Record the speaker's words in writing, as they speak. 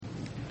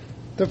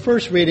The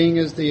first reading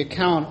is the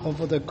account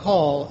of the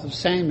call of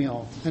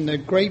Samuel and the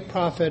great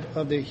prophet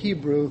of the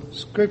Hebrew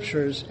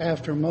Scriptures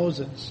after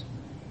Moses.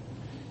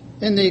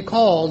 In the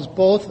calls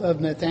both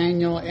of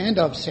Nathanael and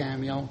of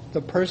Samuel,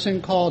 the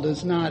person called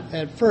is not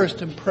at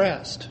first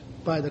impressed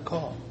by the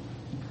call.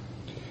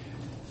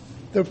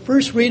 The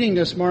first reading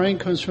this morning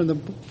comes from the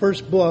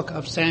first book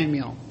of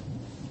Samuel.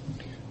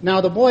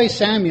 Now the boy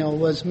Samuel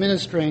was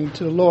ministering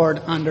to the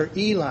Lord under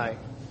Eli.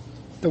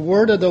 The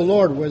word of the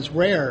Lord was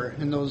rare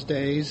in those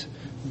days.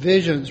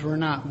 Visions were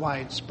not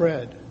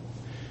widespread.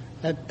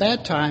 At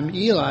that time,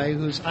 Eli,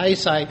 whose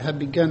eyesight had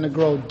begun to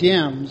grow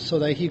dim so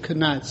that he could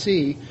not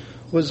see,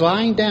 was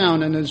lying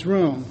down in his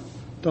room.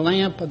 The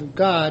lamp of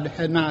God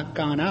had not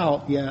gone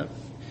out yet,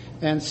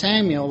 and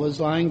Samuel was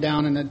lying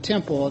down in the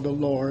temple of the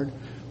Lord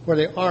where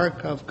the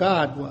ark of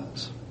God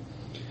was.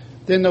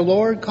 Then the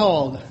Lord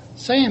called,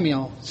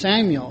 "Samuel,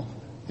 Samuel."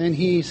 And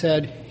he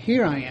said,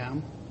 "Here I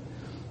am."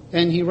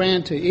 And he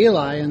ran to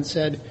Eli and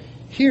said,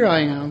 "Here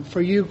I am,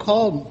 for you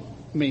called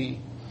me."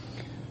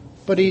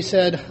 But he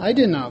said, "I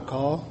did not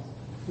call.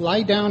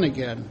 Lie down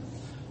again."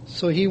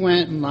 So he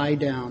went and lay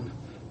down.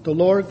 The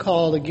Lord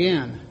called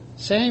again,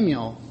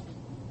 "Samuel."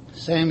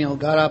 Samuel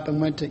got up and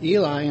went to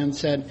Eli and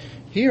said,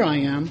 "Here I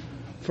am,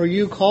 for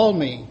you called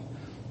me."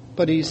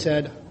 But he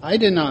said, "I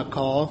did not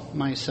call,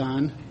 my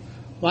son.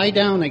 Lie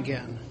down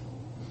again."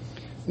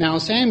 Now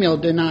Samuel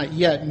did not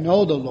yet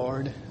know the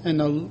Lord, and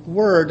the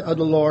word of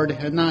the Lord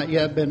had not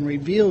yet been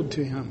revealed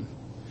to him.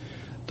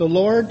 The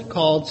Lord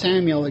called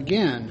Samuel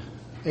again,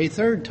 a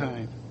third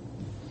time.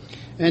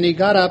 And he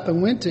got up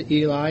and went to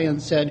Eli and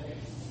said,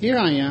 "Here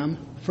I am,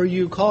 for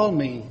you called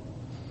me."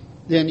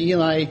 Then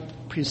Eli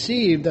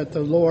perceived that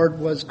the Lord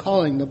was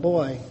calling the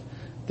boy.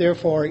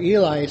 Therefore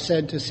Eli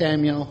said to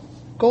Samuel,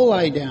 "Go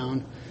lie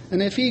down,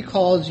 and if he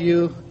calls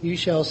you, you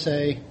shall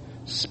say,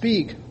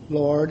 'Speak,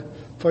 Lord,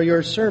 for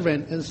your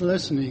servant is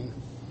listening.'"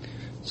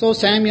 So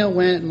Samuel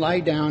went and lay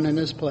down in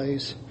his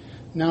place.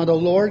 Now the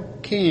Lord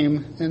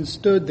came and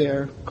stood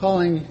there,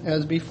 calling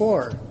as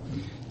before,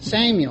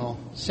 "Samuel,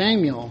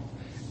 Samuel."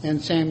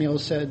 And Samuel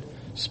said,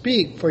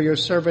 "Speak, for your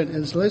servant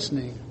is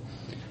listening."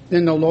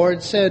 Then the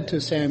Lord said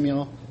to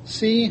Samuel,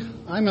 "See,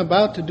 I'm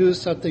about to do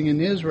something in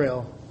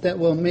Israel that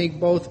will make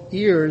both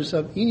ears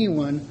of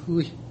anyone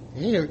who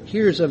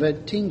hears of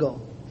it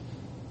tingle.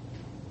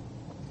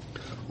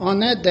 On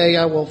that day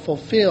I will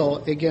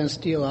fulfill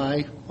against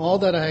Eli all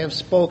that I have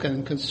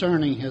spoken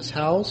concerning his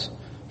house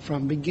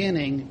from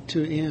beginning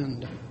to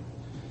end.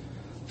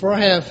 For I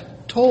have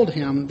told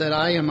him that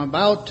I am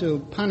about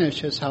to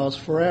punish his house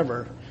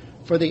forever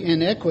for the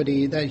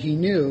iniquity that he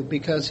knew,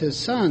 because his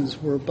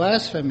sons were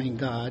blaspheming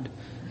God,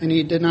 and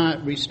he did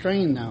not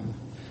restrain them.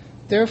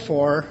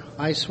 Therefore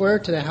I swear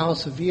to the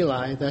house of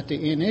Eli that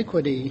the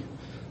iniquity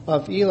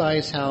of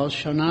Eli's house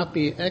shall not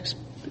be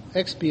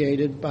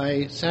expiated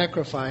by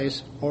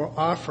sacrifice or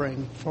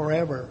offering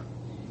forever."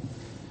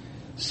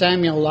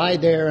 Samuel lay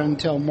there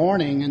until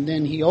morning, and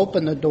then he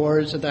opened the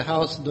doors of the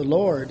house of the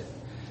Lord.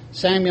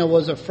 Samuel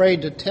was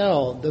afraid to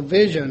tell the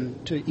vision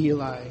to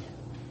Eli.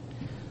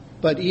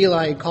 But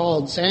Eli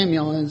called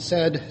Samuel and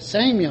said,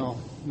 "Samuel,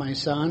 my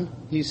son."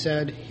 He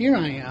said, "Here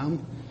I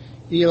am."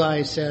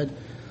 Eli said,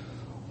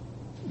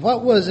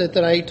 "What was it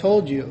that I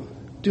told you?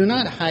 Do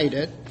not hide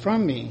it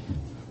from me.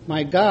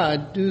 My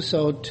God do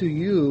so to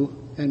you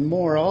and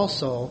more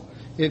also,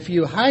 if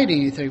you hide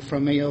anything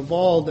from me of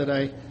all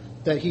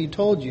that he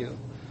told you."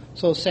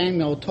 So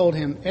Samuel told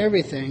him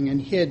everything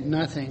and hid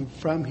nothing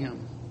from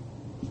him.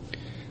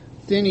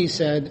 Then he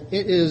said,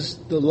 "It is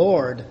the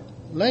Lord.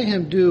 Let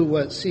him do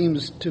what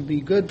seems to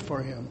be good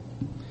for him."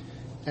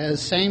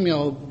 As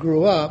Samuel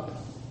grew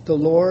up, the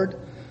Lord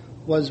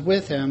was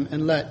with him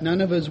and let none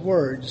of his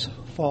words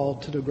fall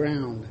to the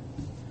ground.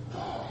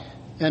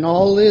 And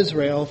all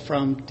Israel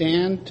from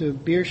Dan to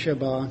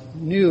Beersheba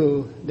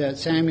knew that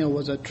Samuel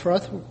was a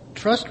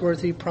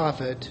trustworthy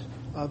prophet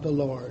of the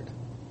Lord.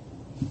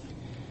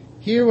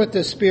 Hear what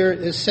the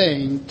Spirit is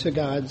saying to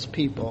God's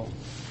people.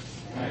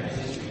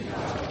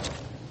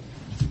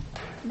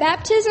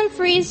 Baptism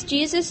frees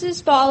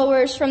Jesus'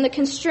 followers from the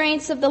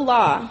constraints of the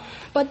law,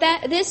 but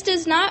this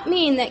does not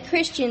mean that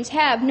Christians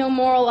have no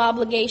moral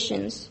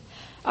obligations.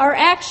 Our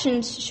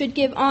actions should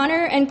give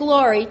honor and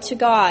glory to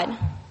God.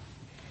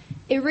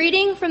 A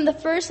reading from the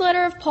first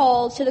letter of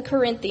Paul to the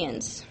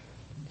Corinthians.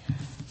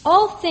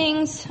 "All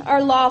things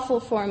are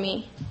lawful for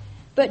me,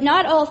 but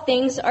not all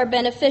things are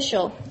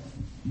beneficial.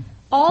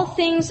 All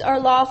things are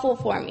lawful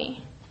for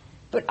me,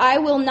 but I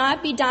will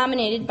not be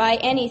dominated by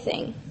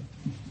anything.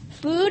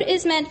 Food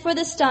is meant for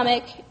the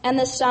stomach, and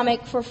the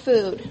stomach for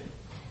food.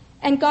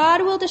 And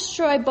God will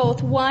destroy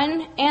both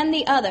one and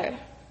the other.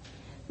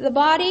 The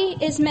body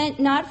is meant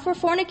not for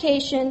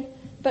fornication,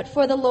 but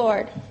for the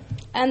Lord,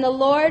 and the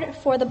Lord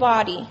for the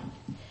body.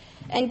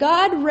 And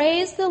God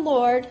raised the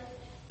Lord,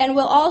 and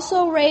will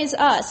also raise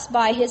us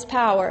by his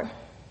power.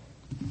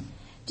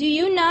 Do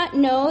you not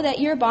know that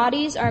your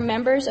bodies are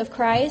members of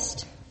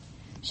Christ?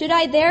 Should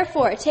I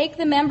therefore take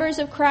the members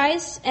of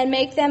Christ and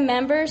make them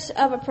members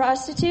of a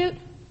prostitute?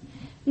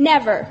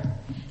 Never.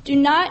 Do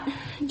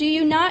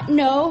you not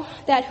know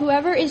that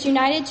whoever is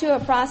united to a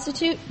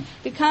prostitute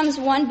becomes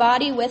one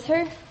body with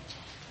her?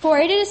 For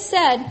it is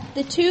said,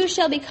 the two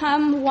shall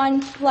become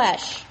one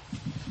flesh.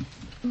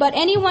 But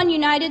anyone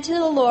united to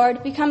the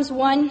Lord becomes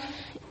one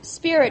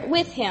spirit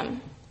with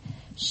him.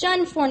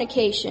 Shun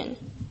fornication.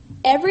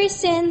 Every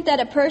sin that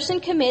a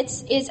person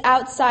commits is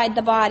outside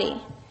the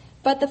body,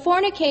 but the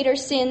fornicator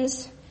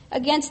sins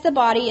against the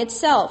body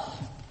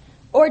itself.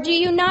 Or do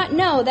you not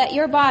know that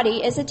your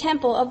body is a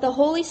temple of the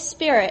Holy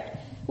Spirit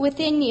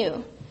within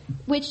you,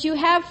 which you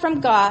have from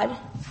God,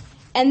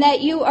 and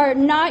that you are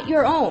not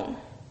your own?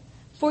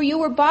 For you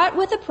were bought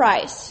with a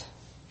price.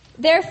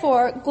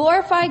 Therefore,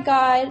 glorify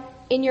God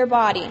in your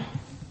body.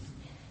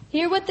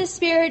 Hear what the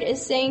Spirit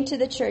is saying to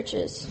the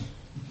churches.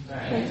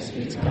 Thanks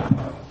be to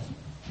God.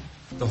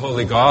 The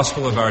Holy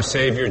Gospel of our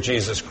Savior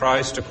Jesus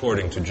Christ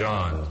according to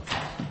John.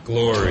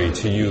 Glory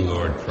to you,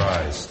 Lord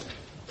Christ.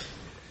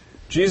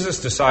 Jesus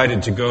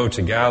decided to go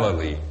to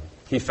Galilee.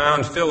 He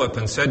found Philip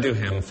and said to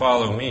him,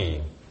 "Follow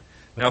me."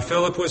 Now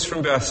Philip was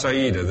from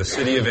Bethsaida, the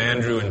city of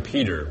Andrew and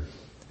Peter.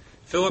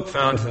 Philip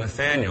found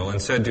Nathanael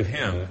and said to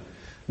him,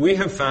 "We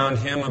have found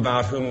him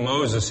about whom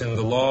Moses in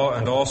the law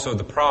and also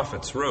the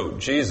prophets wrote,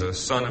 Jesus,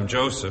 son of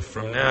Joseph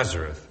from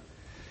Nazareth."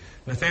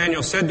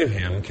 Nathanael said to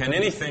him, "Can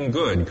anything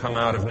good come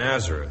out of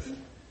Nazareth?"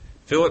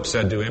 Philip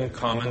said to him,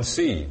 "Come and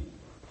see."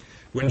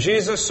 When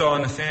Jesus saw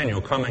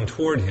Nathanael coming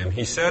toward him,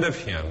 he said of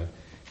him,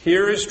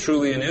 "Here is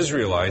truly an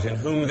Israelite in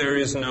whom there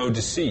is no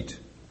deceit."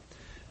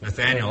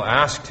 Nathanael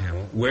asked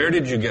him, "Where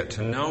did you get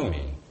to know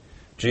me?"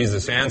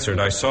 Jesus answered,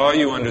 "I saw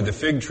you under the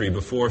fig tree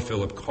before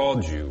Philip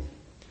called you."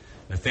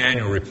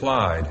 Nathanael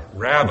replied,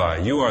 "Rabbi,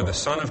 you are the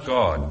Son of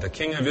God, the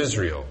King of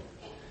Israel."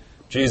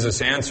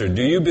 Jesus answered,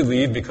 "Do you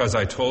believe because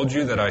I told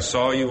you that I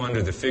saw you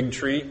under the fig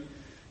tree?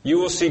 You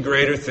will see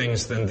greater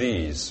things than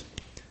these."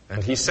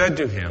 And he said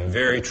to him,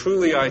 "Very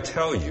truly I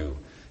tell you,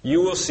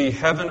 you will see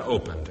heaven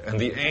opened and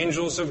the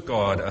angels of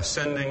God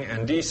ascending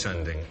and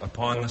descending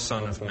upon the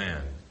Son of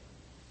Man."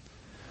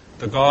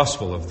 The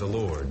Gospel of the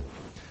Lord.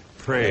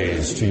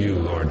 Praise to you,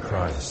 Lord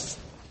Christ.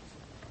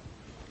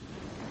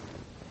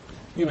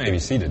 You may be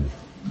seated.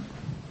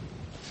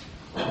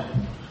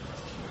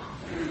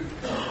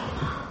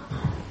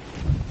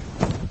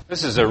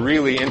 This is a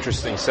really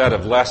interesting set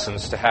of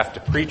lessons to have to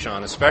preach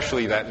on,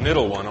 especially that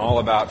middle one, all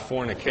about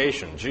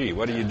fornication. Gee,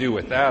 what do you do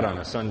with that on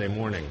a Sunday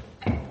morning?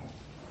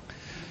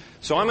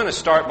 So I'm going to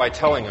start by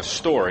telling a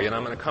story, and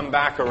I'm going to come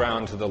back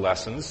around to the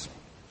lessons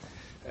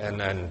and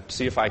then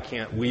see if I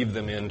can't weave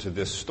them into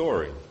this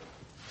story.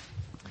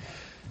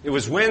 It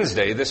was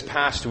Wednesday, this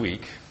past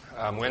week,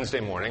 Wednesday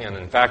morning, and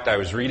in fact I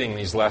was reading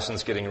these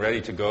lessons getting ready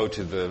to go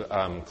to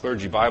the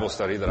clergy Bible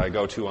study that I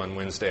go to on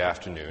Wednesday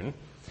afternoon.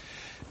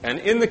 And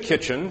in the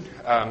kitchen,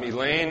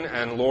 Elaine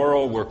and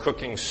Laurel were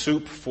cooking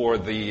soup for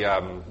the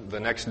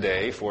next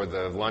day, for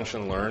the lunch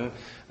and learn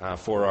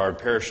for our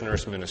parish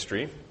nurse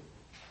ministry.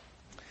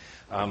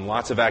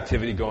 Lots of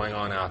activity going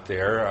on out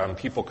there,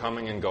 people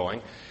coming and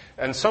going.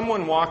 And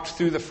someone walked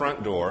through the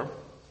front door,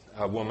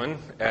 a woman,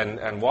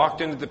 and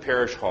walked into the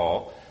parish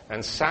hall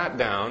and sat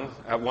down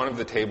at one of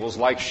the tables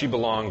like she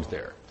belonged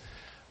there.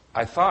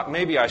 I thought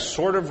maybe I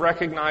sort of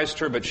recognized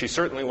her, but she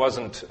certainly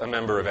wasn't a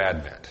member of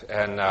Advent.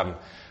 And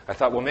I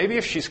thought, well, maybe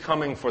if she's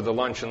coming for the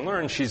lunch and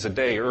learn, she's a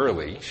day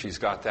early. She's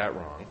got that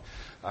wrong.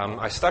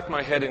 I stuck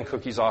my head in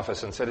Cookie's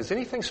office and said, "Is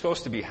anything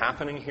supposed to be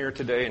happening here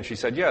today?" And she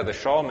said, "Yeah, the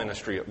shawl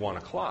ministry at 1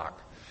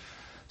 o'clock.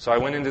 So I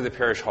went into the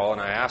parish hall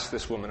and I asked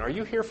this woman, "Are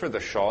you here for the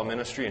shawl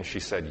ministry?" And she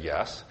said,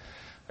 "Yes."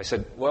 I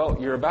said, "Well,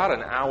 you're about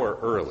an hour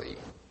early."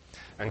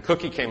 And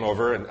Cookie came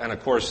over, and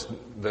of course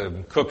the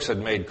cooks had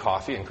made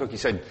coffee, and Cookie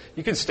said,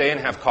 "You can stay and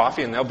have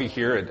coffee, and they'll be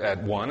here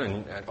at 1.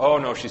 And "Oh,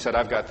 no," she said,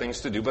 "I've got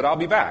things to do, but I'll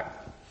be back."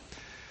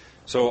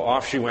 So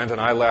off she went, and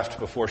I left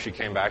before she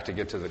came back to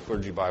get to the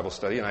clergy Bible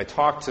study. And I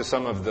talked to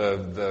some of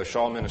the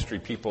shawl ministry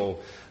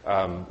people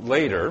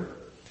later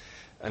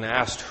and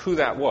asked who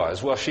that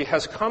was. Well, she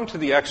has come to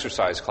the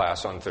exercise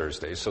class on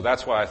Thursdays, so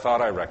that's why I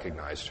thought I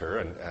recognized her,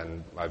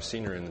 and I've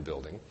seen her in the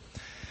building.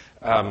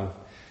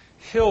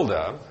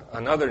 Hilda,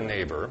 another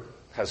neighbor,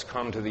 has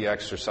come to the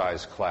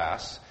exercise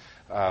class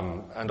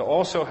and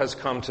also has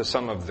come to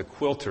some of the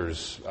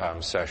quilters'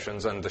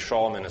 sessions and the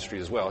shawl ministry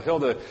as well.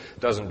 Hilda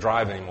doesn't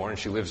drive anymore, and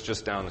she lives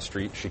just down the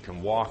street. She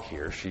can walk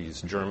here.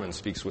 She's German,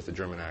 speaks with a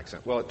German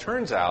accent. Well, it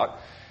turns out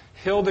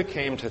Hilda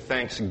came to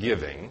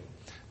Thanksgiving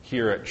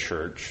here at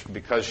church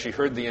because she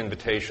heard the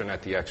invitation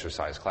at the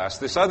exercise class.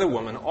 This other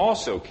woman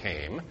also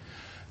came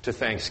to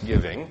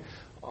Thanksgiving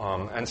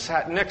and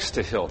sat next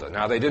to Hilda.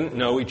 Now, they didn't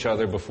know each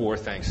other before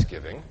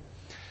Thanksgiving.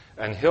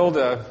 And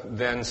Hilda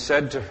then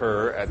said to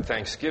her at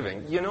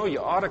Thanksgiving, "You know,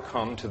 you ought to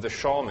come to the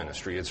shawl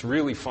ministry. It's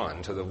really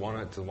fun, to the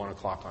 1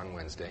 o'clock on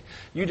Wednesday.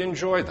 You'd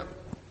enjoy them."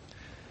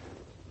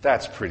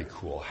 That's pretty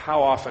cool.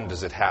 How often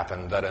does it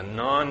happen that a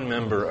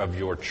non-member of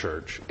your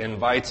church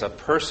invites a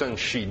person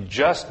she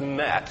just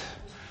met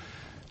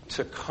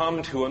to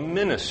come to a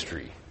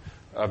ministry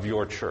of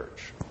your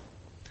church?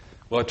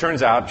 Well, it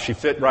turns out she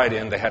fit right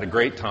in. They had a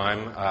great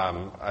time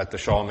at the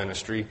shawl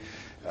ministry.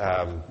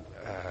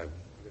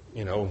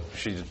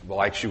 She's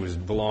like she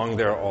belonged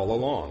there all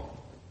along.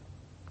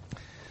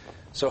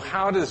 So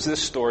how does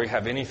this story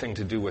have anything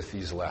to do with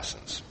these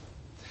lessons?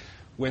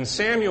 When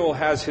Samuel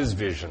has his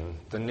vision,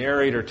 the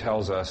narrator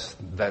tells us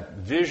that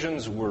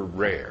visions were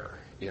rare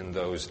in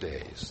those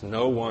days.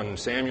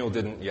 Samuel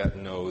didn't yet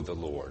know the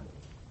Lord.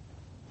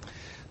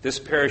 This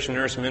parish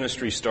nurse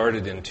ministry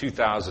started in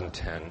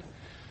 2010.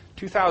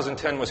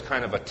 2010 was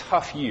kind of a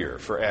tough year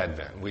for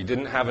Advent. We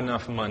didn't have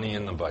enough money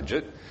in the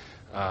budget.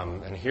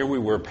 And here we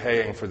were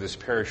paying for this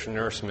parish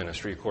nurse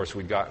ministry. Of course,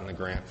 we'd gotten the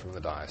grant from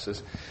the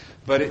diocese.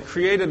 But it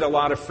created a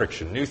lot of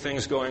friction. New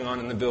things going on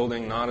in the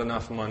building, not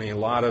enough money, a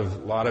lot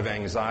of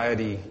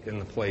anxiety in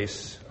the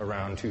place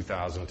around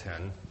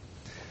 2010.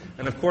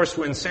 And of course,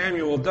 when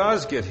Samuel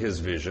does get his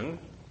vision,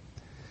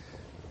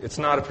 it's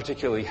not a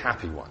particularly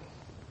happy one.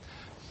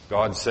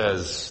 God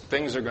says,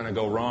 things are going to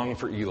go wrong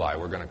for Eli.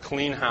 We're going to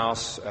clean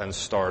house and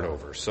start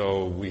over.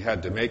 So we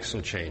had to make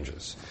some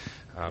changes.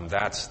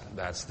 That's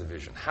the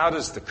vision. How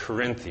does the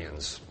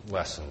Corinthians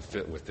lesson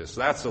fit with this?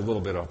 That's a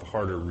little bit of a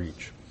harder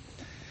reach.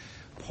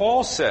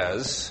 Paul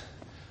says,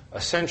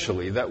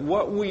 essentially, that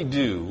what we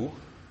do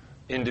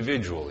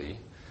individually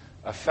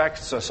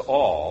affects us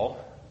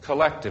all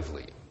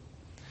collectively.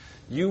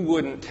 You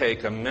wouldn't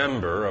take a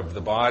member of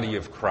the body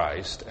of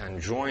Christ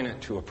and join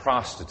it to a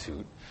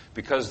prostitute,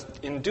 because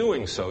in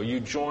doing so, you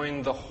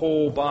join the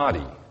whole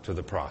body to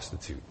the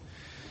prostitute.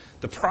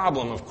 The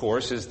problem, of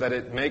course, is that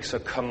it makes a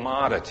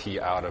commodity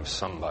out of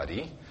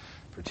somebody,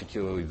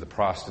 particularly the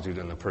prostitute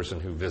and the person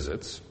who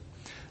visits.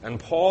 And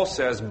Paul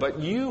says, but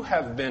you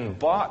have been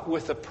bought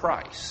with a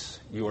price.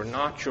 You are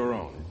not your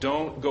own.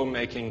 Don't go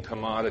making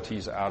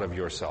commodities out of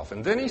yourself.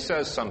 And then he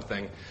says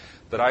something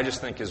that I just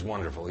think is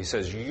wonderful. He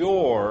says,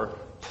 your,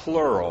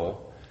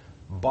 plural,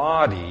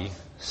 body,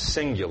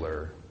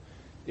 singular,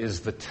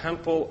 is the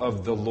temple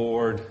of the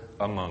Lord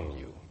among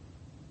you.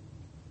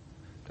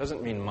 It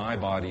doesn't mean my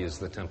body is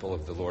the temple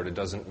of the Lord. It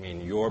doesn't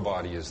mean your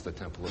body is the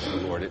temple of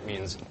the Lord. It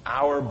means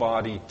our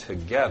body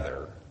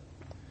together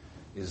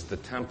is the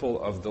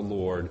temple of the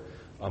Lord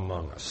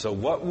among us. So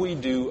what we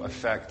do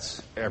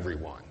affects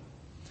everyone.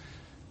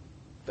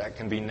 That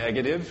can be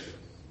negative.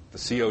 The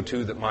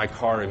CO2 that my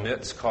car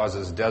emits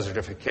causes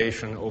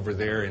desertification over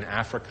there in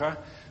Africa,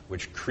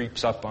 which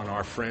creeps up on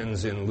our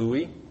friends in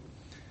Louis.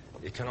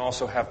 It can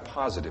also have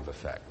positive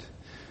effect.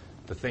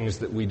 The things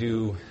that we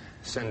do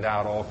send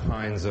out all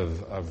kinds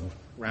of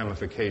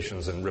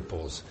ramifications and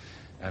ripples,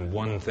 and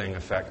one thing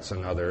affects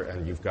another,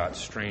 and you've got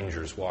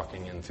strangers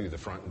walking in through the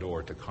front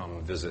door to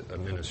come visit a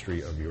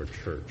ministry of your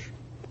church.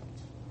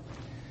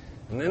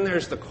 And then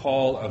there's the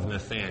call of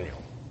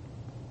Nathanael.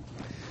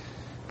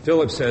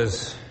 Philip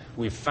says,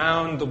 we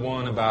found the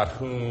one about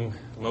whom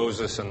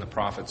Moses and the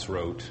prophets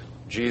wrote,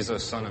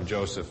 Jesus, son of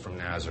Joseph from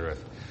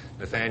Nazareth.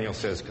 Nathanael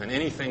says, can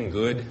anything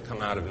good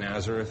come out of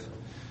Nazareth?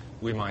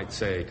 We might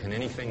say, can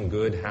anything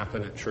good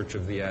happen at Church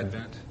of the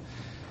Advent?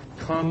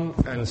 Come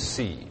and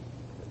see.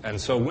 And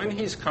so when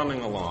he's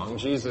coming along,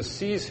 Jesus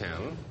sees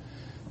him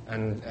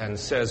and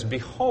says,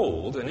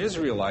 behold, an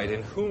Israelite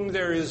in whom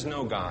there is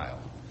no guile.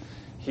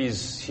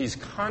 He's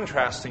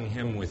contrasting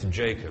him with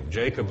Jacob.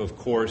 Jacob, of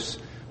course,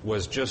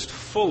 was just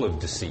full of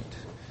deceit.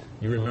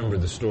 You remember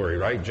the story,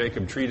 right?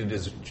 Jacob cheated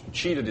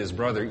his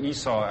brother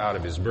Esau out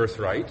of his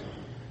birthright,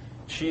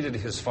 cheated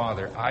his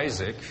father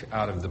Isaac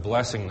out of the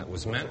blessing that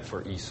was meant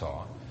for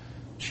Esau,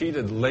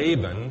 cheated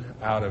Laban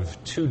out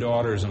of 2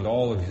 daughters and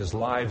all of his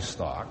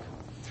livestock.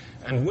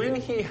 And when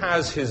he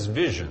has his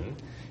vision,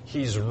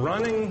 he's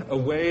running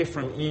away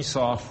from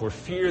Esau for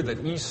fear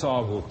that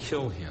Esau will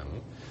kill him,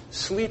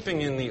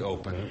 sleeping in the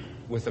open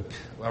with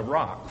a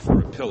rock for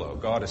a pillow.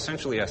 God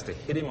essentially has to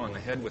hit him on the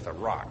head with a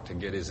rock to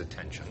get his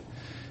attention.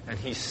 And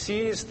he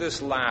sees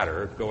this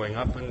ladder going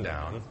up and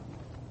down,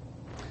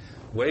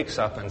 wakes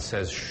up and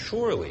says,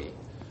 surely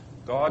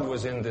God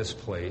was in this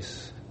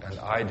place and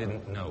I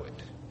didn't know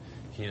it.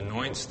 He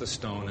anoints the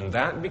stone, and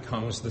that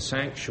becomes the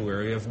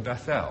sanctuary of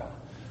Bethel,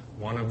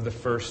 one of the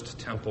first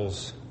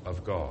temples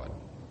of God.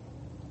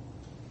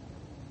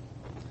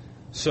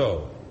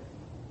 So,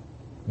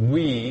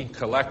 we,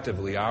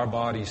 collectively, our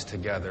bodies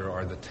together,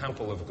 are the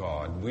temple of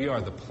God. We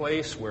are the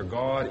place where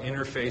God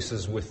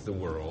interfaces with the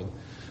world,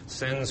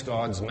 sends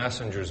God's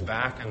messengers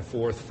back and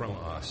forth from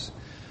us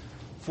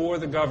for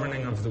the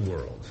governing of the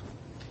world.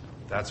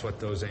 That's what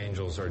those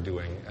angels are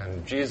doing.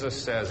 And Jesus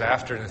says,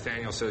 after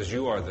Nathanael says,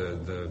 you are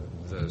the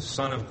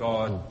Son of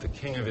God, the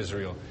King of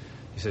Israel,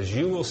 he says,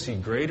 you will see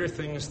greater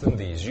things than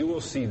these. You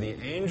will see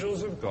the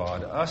angels of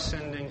God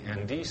ascending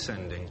and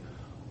descending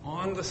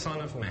on the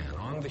Son of Man,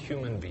 on the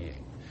human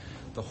being.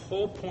 The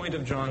whole point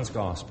of John's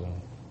Gospel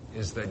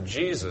is that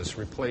Jesus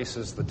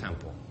replaces the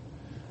temple.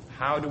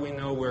 How do we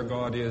know where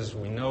God is?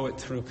 We know it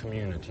through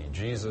community.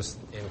 Jesus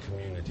in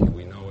community.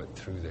 We know it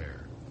through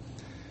there.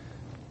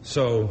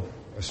 So,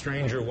 a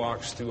stranger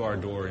walks through our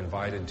door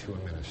invited to a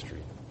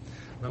ministry.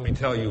 Let me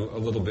tell you a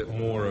little bit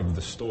more of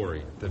the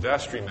story. The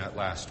vestry met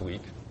last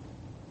week.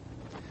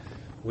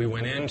 We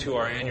went into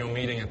our annual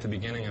meeting at the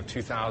beginning of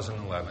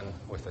 2011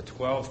 with a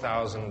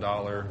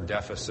 $12,000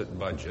 deficit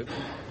budget.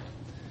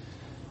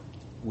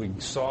 we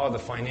saw the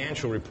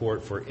financial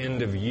report for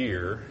end of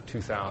year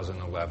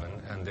 2011,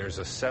 and there's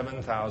a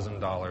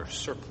 $7,000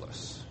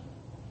 surplus.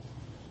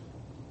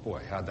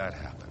 Boy, how'd that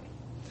happen?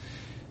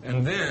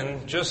 And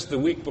then, just the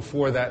week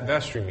before that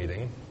vestry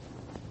meeting,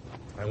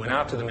 I went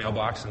out to the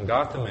mailbox and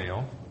got the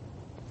mail.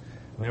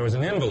 And there was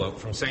an envelope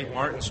from St.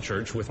 Martin's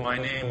Church with my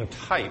name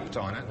typed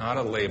on it, not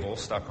a label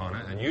stuck on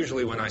it. And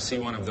usually when I see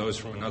one of those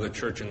from another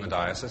church in the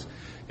diocese,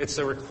 it's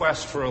a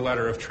request for a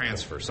letter of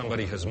transfer.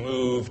 Somebody has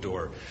moved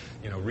or,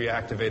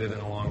 reactivated in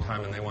a long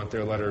time and they want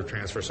their letter of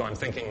transfer. So I'm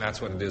thinking that's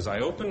what it is.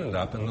 I opened it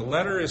up and the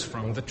letter is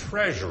from the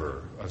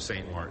treasurer of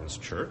St. Martin's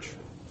Church.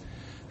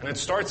 And it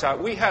starts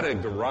out, we had a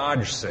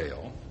garage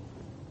sale.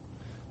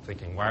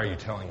 Thinking, why are you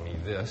telling me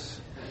this?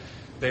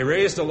 They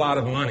raised a lot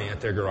of money at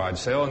their garage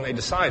sale, and they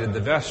decided, the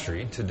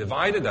vestry, to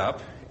divide it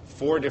up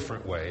 4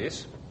 different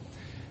ways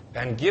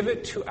and give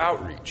it to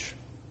outreach.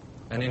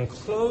 And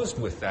enclosed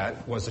with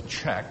that was a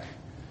check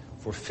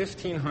for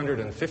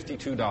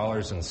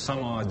 $1,552 and some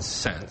odd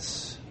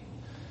cents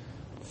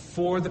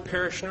for the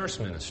parish nurse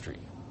ministry.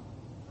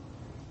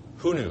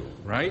 Who knew,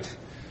 right?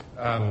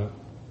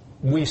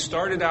 We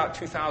started out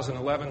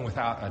 2011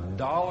 without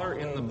 $1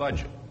 in the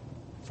budget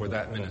for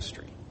that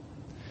ministry.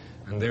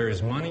 And there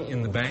is money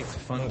in the bank to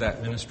fund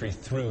that ministry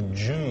through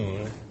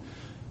June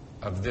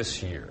of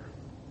this year.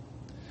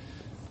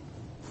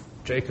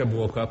 Jacob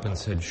woke up and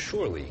said,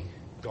 surely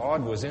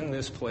God was in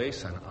this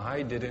place and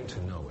I didn't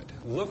know it.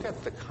 Look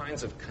at the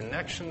kinds of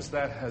connections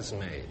that has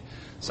made.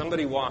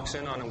 Somebody walks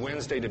in on a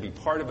Wednesday to be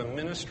part of a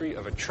ministry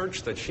of a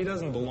church that she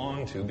doesn't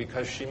belong to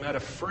because she met a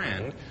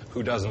friend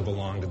who doesn't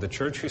belong to the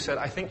church who said,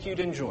 I think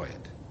you'd enjoy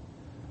it.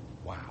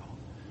 Wow.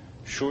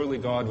 Surely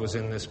God was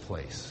in this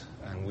place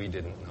and we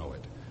didn't know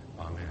it.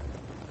 Amen.